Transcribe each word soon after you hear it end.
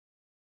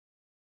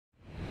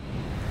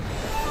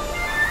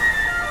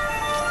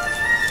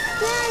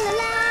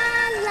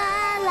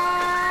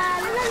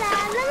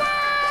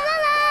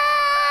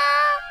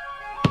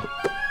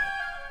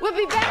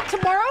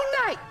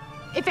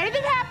If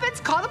anything happens,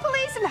 call the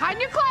police and hide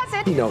in your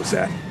closet. He knows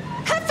that.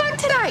 Have fun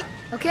tonight.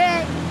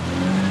 Okay.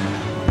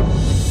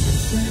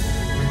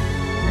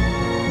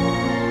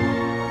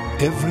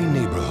 Every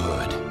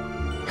neighborhood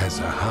has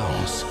a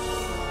house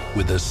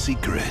with a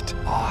secret.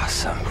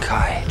 Awesome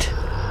kite.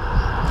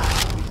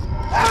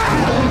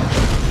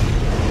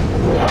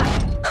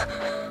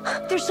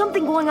 There's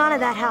something going on at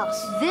that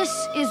house.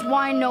 This is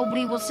why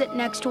nobody will sit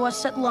next to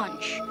us at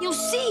lunch. You'll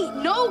see,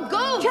 no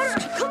ghosts.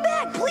 Chowder, come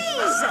back,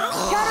 please!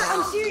 Chowder,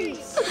 I'm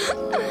serious.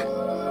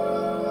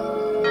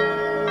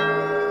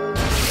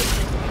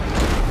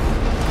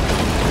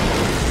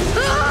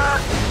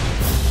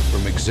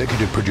 From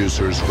executive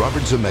producers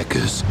Robert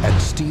Zemeckis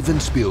and Steven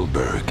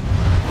Spielberg.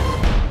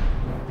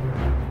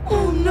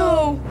 Oh,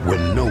 no.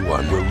 When no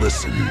one will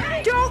listen.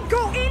 Don't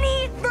go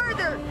any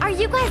further. Are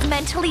you guys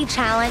mentally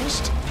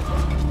challenged?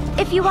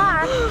 If you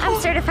are, I'm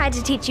certified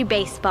to teach you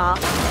baseball.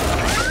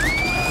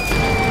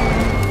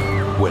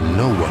 When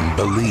no one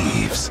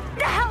believes.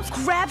 The house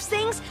grabs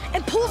things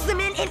and pulls them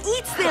in and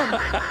eats them.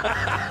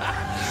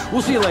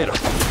 We'll see you later.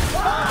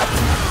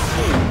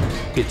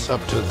 It's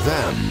up to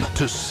them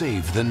to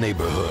save the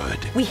neighborhood.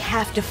 We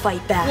have to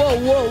fight back. Whoa,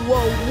 whoa,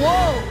 whoa,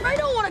 whoa! I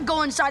don't want to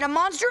go inside a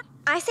monster.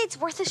 I say it's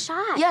worth a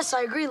shot. Yes,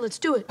 I agree. Let's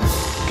do it.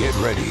 Get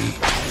ready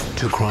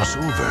to cross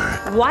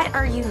over What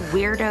are you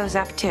weirdos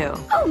up to?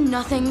 Oh,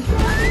 nothing.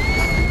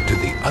 to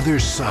the other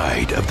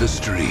side of the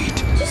street.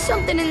 Just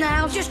something in the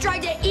house just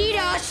tried to eat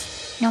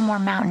us. No more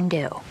Mountain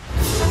Dew.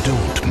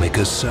 Don't make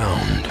a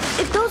sound.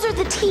 If those are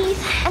the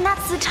teeth and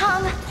that's the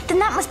tongue, then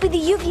that must be the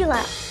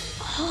uvula.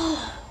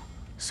 Oh,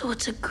 so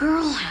it's a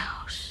girl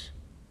house.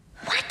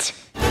 What?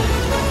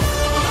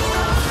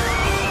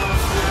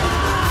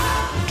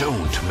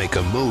 Don't make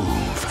a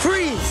move.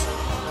 Freeze!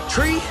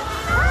 Tree?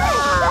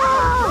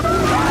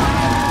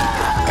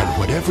 And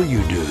whatever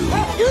you do,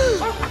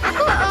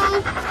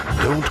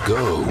 don't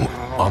go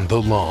on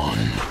the lawn.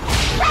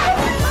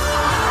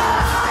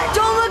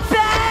 Don't look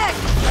back!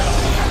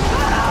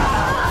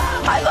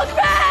 I look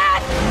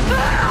back!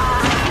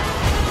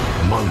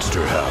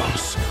 Monster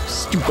House.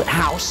 Stupid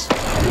house.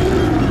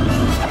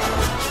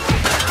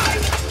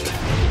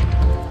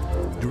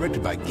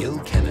 Directed by Gil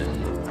Kennan.